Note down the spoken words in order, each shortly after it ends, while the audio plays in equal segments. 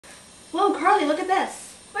Whoa, Carly, look at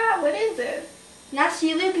this. Wow, what is it?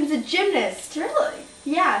 Nastia Liukin's a gymnast. Really?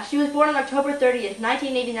 Yeah, she was born on October 30th,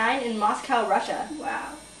 1989 in Moscow, Russia.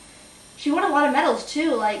 Wow. She won a lot of medals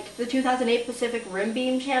too, like the 2008 Pacific Rim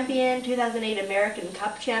Beam Champion, 2008 American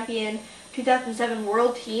Cup Champion, 2007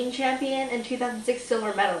 World Team Champion, and 2006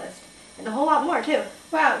 Silver Medalist. And a whole lot more too.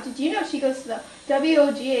 Wow, did you know she goes to the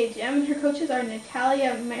WOGA gym and her coaches are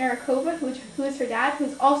Natalia Marikova, who is her dad, who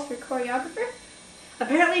is also her choreographer?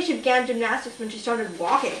 Apparently she began gymnastics when she started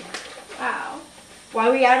walking. Wow. Why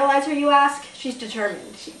we idolize her, you ask? She's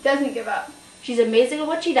determined. She doesn't give up. She's amazing at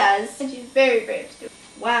what she does. And she's very brave to do it.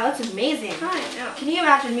 Wow, that's amazing. I know. Can you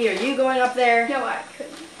imagine me or you going up there? No, I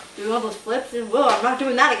couldn't. Doing all those flips? And whoa, I'm not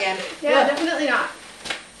doing that again. Yeah, Ugh. definitely not.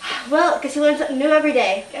 Well, guess you learn something new every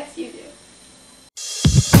day. Guess you do.